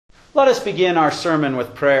Let us begin our sermon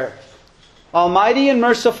with prayer. Almighty and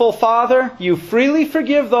merciful Father, you freely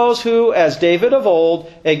forgive those who, as David of old,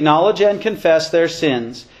 acknowledge and confess their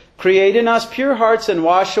sins. Create in us pure hearts and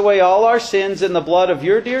wash away all our sins in the blood of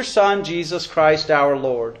your dear Son, Jesus Christ our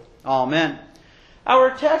Lord. Amen.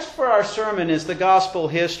 Our text for our sermon is the gospel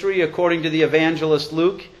history according to the evangelist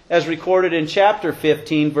Luke, as recorded in chapter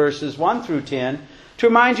 15, verses 1 through 10. To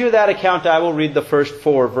remind you of that account, I will read the first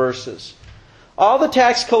 4 verses. All the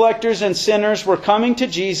tax collectors and sinners were coming to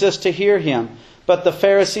Jesus to hear him, but the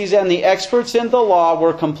Pharisees and the experts in the law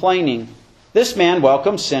were complaining. This man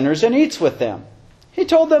welcomes sinners and eats with them. He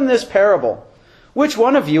told them this parable. Which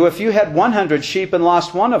one of you, if you had 100 sheep and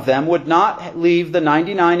lost one of them, would not leave the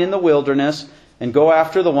 99 in the wilderness and go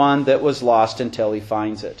after the one that was lost until he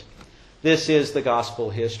finds it? This is the gospel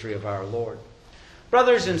history of our Lord.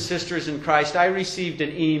 Brothers and sisters in Christ, I received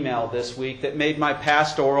an email this week that made my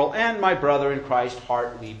pastoral and my brother in Christ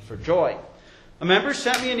heart leap for joy. A member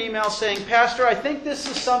sent me an email saying, "Pastor, I think this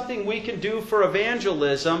is something we can do for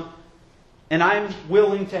evangelism, and I'm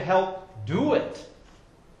willing to help do it."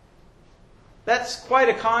 That's quite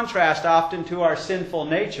a contrast often to our sinful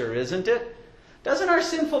nature, isn't it? Doesn't our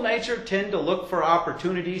sinful nature tend to look for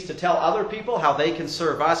opportunities to tell other people how they can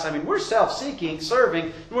serve us? I mean, we're self-seeking, serving,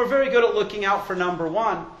 and we're very good at looking out for number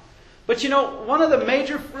one. But you know, one of the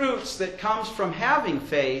major fruits that comes from having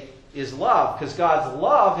faith is love, because God's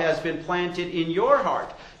love has been planted in your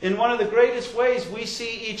heart. And one of the greatest ways we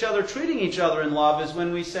see each other treating each other in love is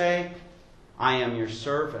when we say, "I am your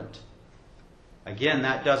servant." Again,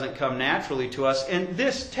 that doesn't come naturally to us. And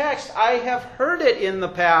this text, I have heard it in the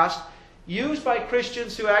past, used by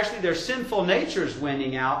Christians who actually their sinful nature is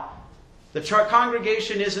winning out. The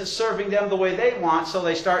congregation isn't serving them the way they want, so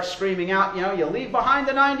they start screaming out, you leave behind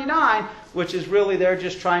the 99, which is really they're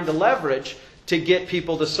just trying to leverage to get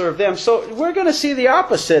people to serve them. So we're going to see the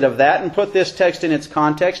opposite of that and put this text in its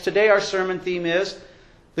context. Today our sermon theme is,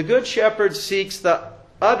 the Good Shepherd seeks the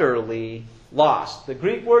utterly lost. The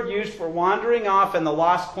Greek word used for wandering off and the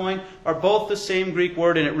lost coin are both the same Greek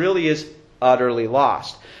word, and it really is utterly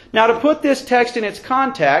lost. Now, to put this text in its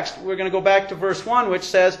context, we're going to go back to verse 1, which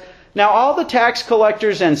says, "Now all the tax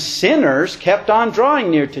collectors and sinners kept on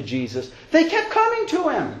drawing near to Jesus." They kept coming to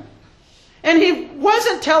him. And he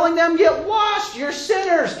wasn't telling them, "Get lost, you're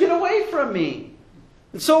sinners, get away from me."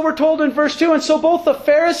 And so we're told in verse 2, "And so both the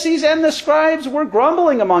Pharisees and the scribes were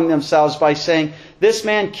grumbling among themselves by saying, 'This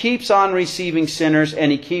man keeps on receiving sinners,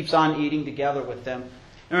 and he keeps on eating together with them.'"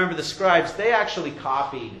 And remember, the scribes, they actually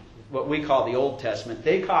copied what we call the Old Testament.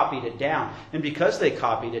 They copied it down. And because they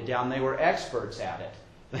copied it down, they were experts at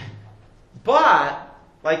it. But,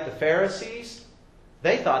 like the Pharisees,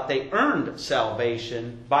 they thought they earned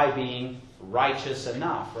salvation by being righteous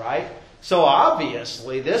enough, right? So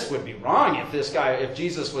obviously, this would be wrong if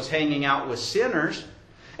Jesus was hanging out with sinners.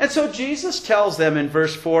 And so Jesus tells them in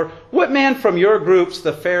verse 4, "What man from your groups,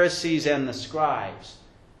 the Pharisees and the scribes?"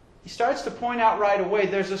 He starts to point out right away,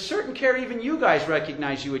 there's a certain care even you guys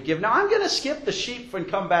recognize you would give. Now I'm going to skip the sheep and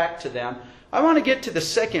come back to them. I want to get to the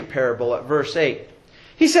second parable at verse 8.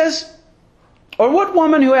 He says, "Or what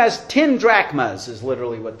woman who has 10 drachmas," is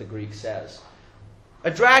literally what the Greek says.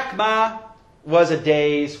 A drachma was a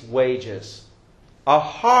day's wages. A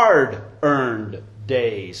hard-earned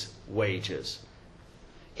day's wages.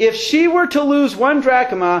 "If she were to lose 1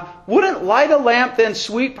 drachma, wouldn't light a lamp, then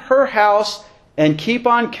sweep her house and keep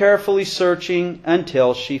on carefully searching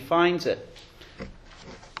until she finds it?"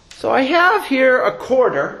 So I have here a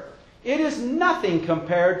quarter. It is nothing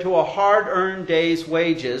compared to a hard-earned day's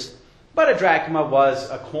wages, but a drachma was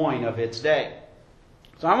a coin of its day.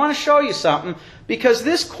 So I want to show you something, because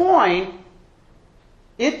this coin,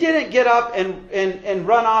 it didn't get up and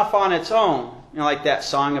run off on its own. Like that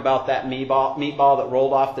song about that meatball that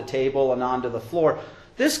rolled off the table and onto the floor.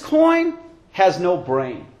 This coin has no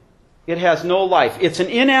brain. It has no life. It's an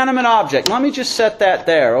inanimate object. Let me just set that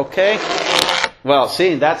there, okay? Well,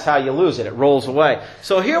 see, that's how you lose it. It rolls away.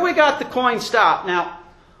 So here we got the coin stop. Now,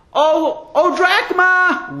 oh,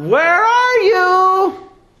 drachma, where are you?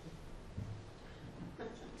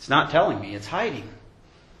 It's not telling me. It's hiding.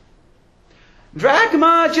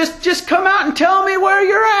 Drachma, just come out and tell me where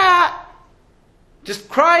you're at. Just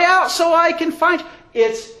cry out so I can find you.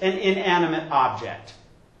 It's an inanimate object.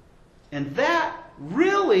 And that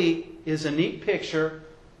really is a neat picture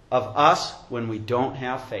of us when we don't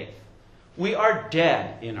have faith. We are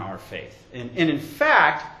dead in our faith. And in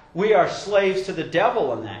fact, we are slaves to the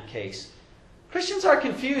devil in that case. Christians are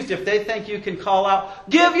confused if they think you can call out,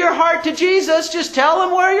 "Give your heart to Jesus, just tell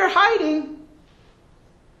him where you're hiding."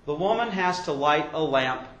 The woman has to light a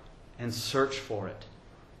lamp and search for it.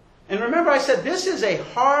 And remember I said this is a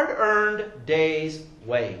hard-earned day's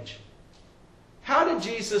wage. How did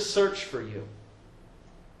Jesus search for you?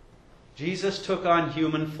 Jesus took on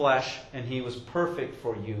human flesh, and He was perfect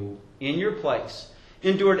for you in your place.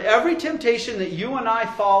 Endured every temptation that you and I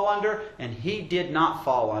fall under, and He did not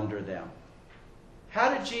fall under them.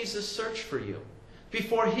 How did Jesus search for you?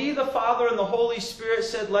 Before He, the Father, and the Holy Spirit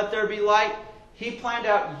said, "Let there be light," He planned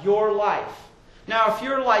out your life. Now, if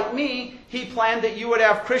you're like me, He planned that you would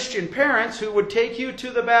have Christian parents who would take you to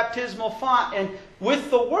the baptismal font, and with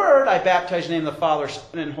the Word, I baptized in the name of the Father,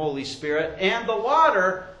 Son, and Holy Spirit, and the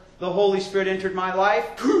water, the Holy Spirit entered my life,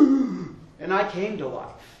 and I came to life.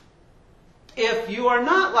 If you are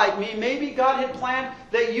not like me, maybe God had planned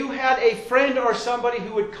that you had a friend or somebody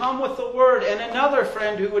who would come with the Word, and another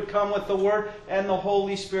friend who would come with the Word, and the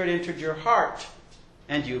Holy Spirit entered your heart,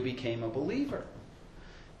 and you became a believer.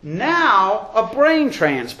 Now, a brain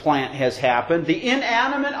transplant has happened. The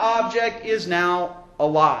inanimate object is now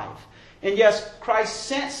alive. And yes, Christ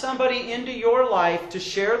sent somebody into your life to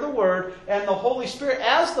share the Word, and the Holy Spirit,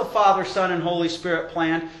 as the Father, Son, and Holy Spirit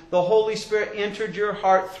planned, the Holy Spirit entered your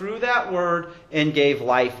heart through that Word and gave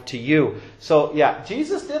life to you. So, yeah,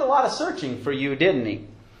 Jesus did a lot of searching for you, didn't He?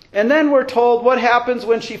 And then we're told what happens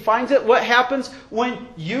when she finds it. What happens when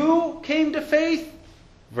you came to faith?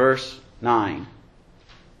 Verse 9.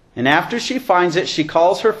 And after she finds it, she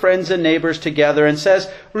calls her friends and neighbors together and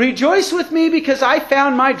says, "Rejoice with me because I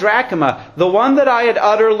found my drachma, the one that I had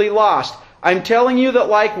utterly lost. I'm telling you that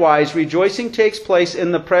likewise rejoicing takes place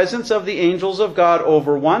in the presence of the angels of God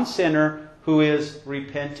over one sinner who is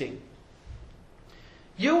repenting."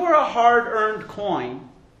 You were a hard-earned coin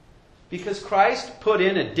because Christ put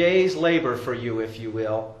in a day's labor for you, if you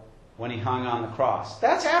will, when He hung on the cross.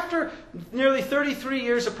 That's after nearly 33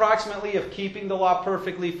 years approximately of keeping the law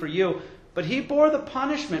perfectly for you. But He bore the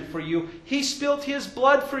punishment for you. He spilt His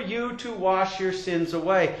blood for you to wash your sins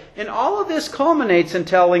away. And all of this culminates in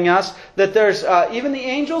telling us that there's even the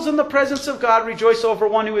angels in the presence of God rejoice over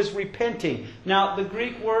one who is repenting. Now, the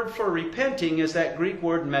Greek word for repenting is that Greek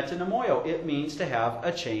word metanomoio. It means to have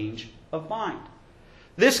a change of mind.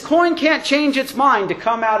 This coin can't change its mind to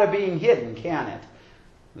come out of being hidden, can it?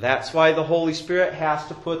 That's why the Holy Spirit has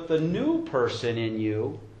to put the new person in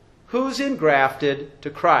you who's engrafted to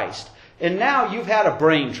Christ. And now you've had a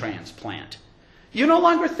brain transplant. You no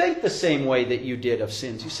longer think the same way that you did of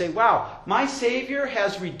sins. You say, wow, my Savior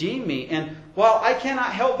has redeemed me. And while I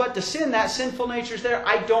cannot help but to sin, that sinful nature's there.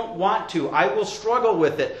 I don't want to. I will struggle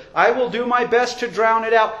with it. I will do my best to drown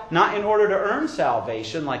it out. Not in order to earn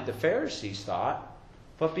salvation like the Pharisees thought,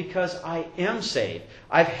 but because I am saved.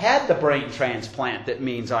 I've had the brain transplant that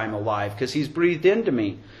means I'm alive because He's breathed into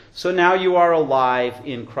me. So now you are alive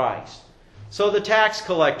in Christ. So the tax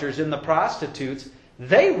collectors and the prostitutes,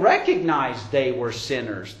 they recognized they were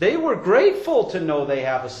sinners. They were grateful to know they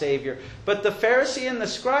have a Savior. But the Pharisee and the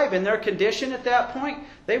scribe, in their condition at that point,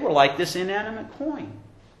 they were like this inanimate coin.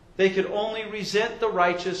 They could only resent the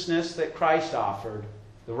righteousness that Christ offered,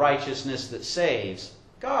 the righteousness that saves,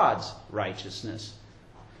 God's righteousness.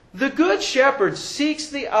 The Good Shepherd seeks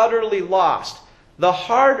the utterly lost, the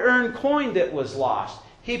hard-earned coin that was lost.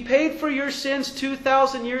 He paid for your sins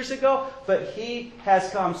 2,000 years ago, but He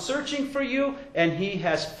has come searching for you, and He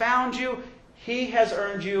has found you. He has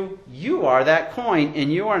earned you. You are that coin,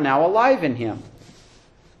 and you are now alive in Him.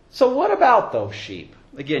 So what about those sheep?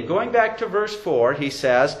 Again, going back to verse 4, he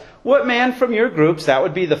says, "What man from your groups," that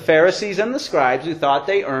would be the Pharisees and the scribes who thought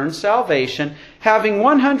they earned salvation, "having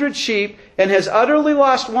 100 sheep and has utterly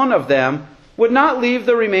lost one of them, would not leave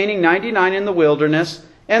the remaining 99 in the wilderness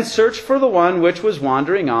and search for the one which was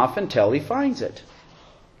wandering off until he finds it?"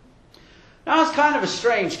 Now, I was kind of a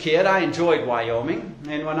strange kid. I enjoyed Wyoming.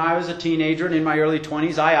 And when I was a teenager and in my early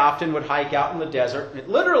 20s, I often would hike out in the desert,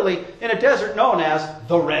 literally in a desert known as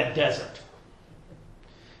the Red Desert.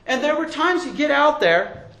 And there were times you get out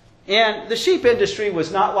there, and the sheep industry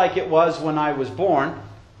was not like it was when I was born,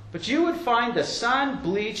 but you would find the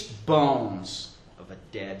sun-bleached bones of a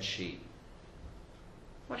dead sheep.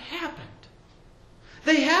 What happened?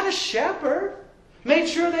 They had a shepherd, made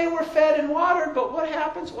sure they were fed and watered, but what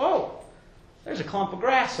happens? Whoa, there's a clump of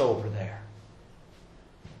grass over there.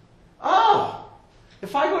 Oh,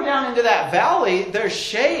 if I go down into that valley, there's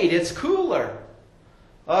shade, it's cooler.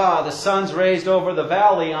 Ah, the sun's raised over the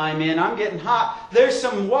valley I'm in. I'm getting hot. There's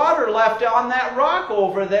some water left on that rock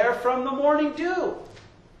over there from the morning dew.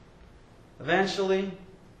 Eventually,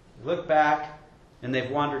 you look back, and they've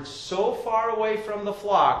wandered so far away from the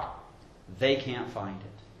flock, they can't find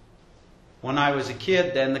it. When I was a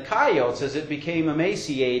kid, then the coyotes, as it became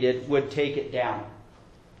emaciated, would take it down.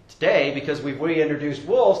 Today, because we've reintroduced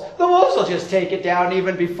wolves, the wolves will just take it down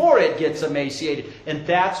even before it gets emaciated. And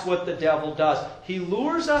that's what the devil does. He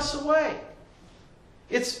lures us away.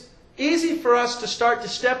 It's easy for us to start to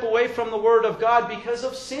step away from the Word of God because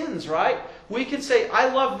of sins, right? We can say,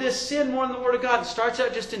 I love this sin more than the Word of God. It starts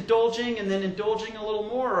out just indulging and then indulging a little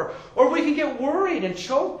more. Or we can get worried and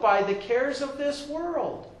choked by the cares of this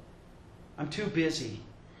world. I'm too busy.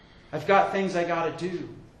 I've got things I got to do.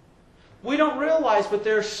 We don't realize, but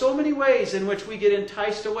there are so many ways in which we get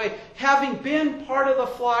enticed away. Having been part of the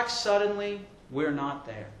flock, suddenly we're not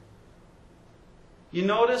there. You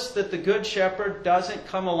notice that the Good Shepherd doesn't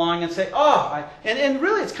come along and say, and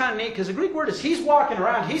really it's kind of neat because the Greek word is he's walking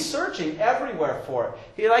around, he's searching everywhere for it.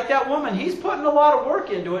 He, like that woman, he's putting a lot of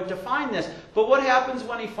work into it to find this. But what happens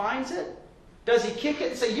when he finds it? Does he kick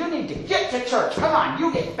it and say, you need to get to church, come on,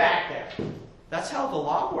 you get back there? That's how the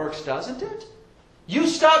law works, doesn't it? You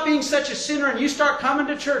stop being such a sinner and you start coming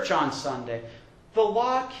to church on Sunday. The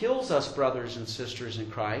law kills us, brothers and sisters in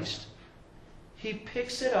Christ. He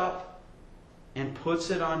picks it up and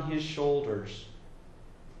puts it on his shoulders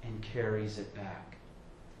and carries it back.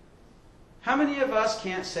 How many of us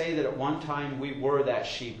can't say that at one time we were that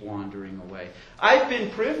sheep wandering away? I've been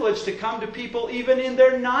privileged to come to people even in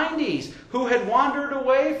their 90s who had wandered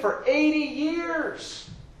away for 80 years.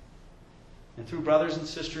 And through brothers and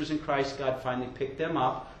sisters in Christ, God finally picked them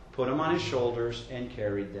up, put them on his shoulders, and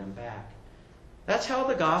carried them back. That's how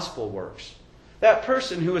the gospel works. That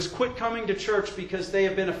person who has quit coming to church because they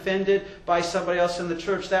have been offended by somebody else in the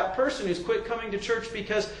church, that person who's quit coming to church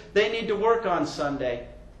because they need to work on Sunday,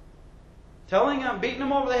 telling them, beating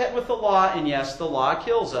them over the head with the law, and yes, the law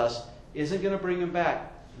kills us, isn't going to bring them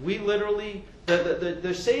back. We literally,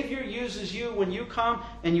 the Savior uses you when you come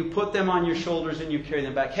and you put them on your shoulders and you carry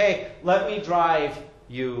them back. Hey, let me drive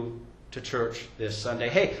you to church this Sunday.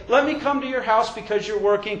 Hey, let me come to your house because you're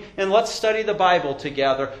working and let's study the Bible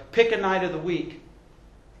together. Pick a night of the week.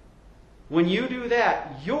 When you do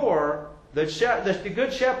that, the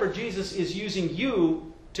Good Shepherd, Jesus, is using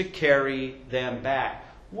you to carry them back.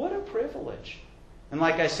 What a privilege. And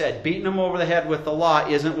like I said, beating them over the head with the law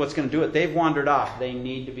isn't what's going to do it. They've wandered off. They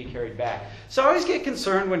need to be carried back. So I always get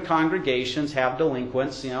concerned when congregations have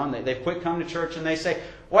delinquents, and they've quit coming to church and they say,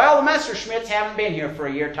 well, the Messerschmitts haven't been here for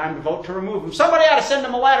a year. Time to vote to remove them. Somebody ought to send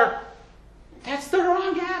them a letter. That's the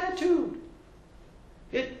wrong attitude.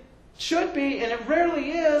 It should be, and it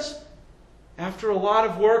rarely is. After a lot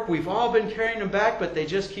of work, we've all been carrying them back, but they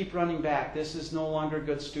just keep running back. This is no longer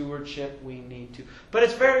good stewardship. We need to. But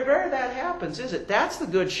it's very rare that happens, is it? That's the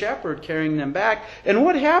Good Shepherd carrying them back. And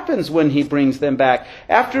what happens when he brings them back?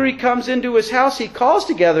 After he comes into his house, he calls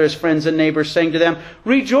together his friends and neighbors, saying to them,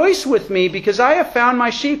 rejoice with me, because I have found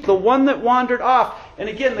my sheep, the one that wandered off. And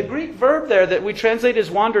again, the Greek verb there that we translate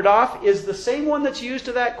as wandered off is the same one that's used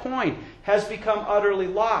to that coin, has become utterly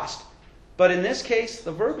lost. But in this case,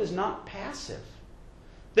 the verb is not passive.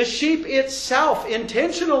 The sheep itself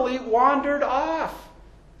intentionally wandered off.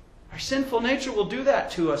 Our sinful nature will do that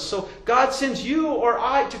to us. So God sends you or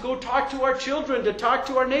I to go talk to our children, to talk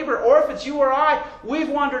to our neighbor. Or if it's you or I, we've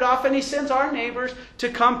wandered off and he sends our neighbors to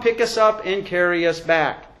come pick us up and carry us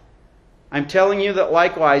back. I'm telling you that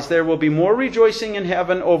likewise there will be more rejoicing in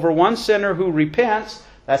heaven over one sinner who repents.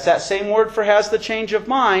 That's that same word for has the change of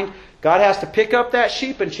mind. God has to pick up that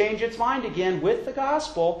sheep and change its mind again with the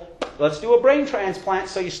gospel. Let's do a brain transplant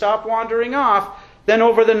so you stop wandering off. Then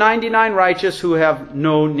over the 99 righteous who have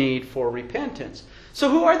no need for repentance. So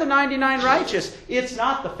who are the 99 righteous? It's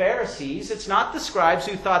not the Pharisees. It's not the scribes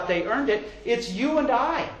who thought they earned it. It's you and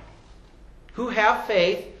I who have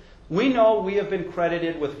faith. We know we have been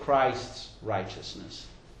credited with Christ's righteousness.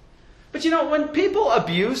 But when people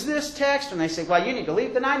abuse this text and they say, well, you need to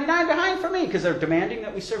leave the 99 behind for me because they're demanding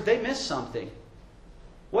that we serve, they miss something.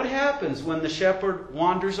 What happens when the shepherd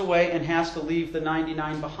wanders away and has to leave the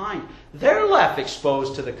 99 behind? They're left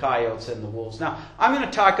exposed to the coyotes and the wolves. Now, I'm going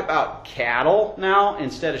to talk about cattle now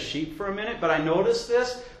instead of sheep for a minute, but I noticed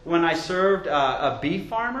this when I served beef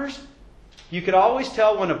farmers. You could always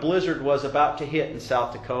tell when a blizzard was about to hit in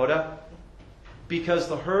South Dakota, because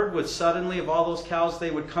the herd would suddenly, of all those cows,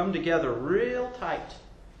 they would come together real tight.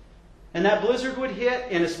 And that blizzard would hit,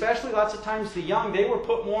 and especially lots of times the young, they were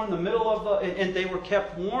put more in the middle of and they were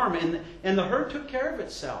kept warm, and the herd took care of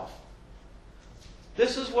itself.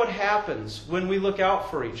 This is what happens when we look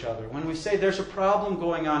out for each other. When we say, there's a problem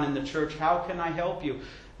going on in the church, how can I help you?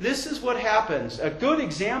 This is what happens. A good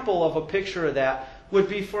example of a picture of that would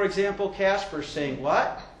be, for example, Casper saying,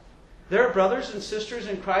 what? There are brothers and sisters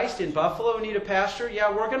in Christ in Buffalo who need a pastor?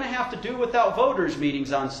 Yeah, we're going to have to do without voters'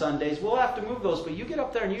 meetings on Sundays. We'll have to move those, but you get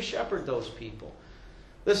up there and you shepherd those people.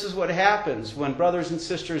 This is what happens when brothers and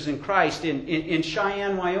sisters in Christ in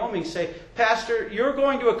Cheyenne, Wyoming say, Pastor, you're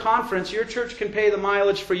going to a conference. Your church can pay the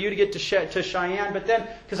mileage for you to get to Cheyenne, but then,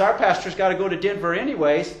 because our pastor's got to go to Denver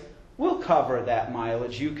anyways, we'll cover that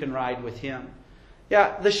mileage. You can ride with him.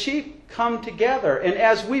 Yeah, the sheep come together. And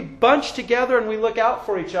as we bunch together and we look out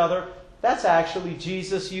for each other, that's actually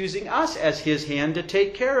Jesus using us as his hand to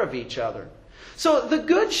take care of each other. So the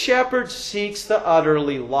good shepherd seeks the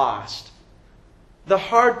utterly lost. The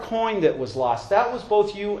hard coin that was lost, that was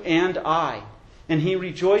both you and I. And he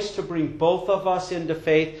rejoiced to bring both of us into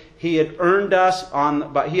faith. He had earned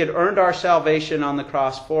our salvation on the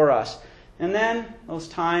cross for us. And then those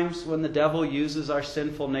times when the devil uses our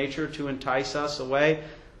sinful nature to entice us away,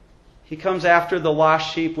 he comes after the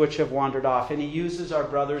lost sheep which have wandered off. And he uses our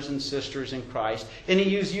brothers and sisters in Christ. And he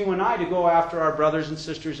used you and I to go after our brothers and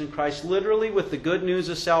sisters in Christ, literally with the good news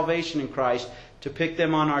of salvation in Christ, to pick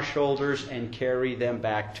them on our shoulders and carry them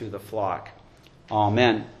back to the flock.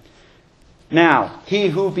 Amen. Now, he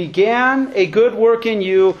who began a good work in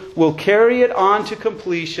you will carry it on to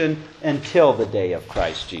completion until the day of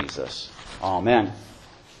Christ Jesus. Amen.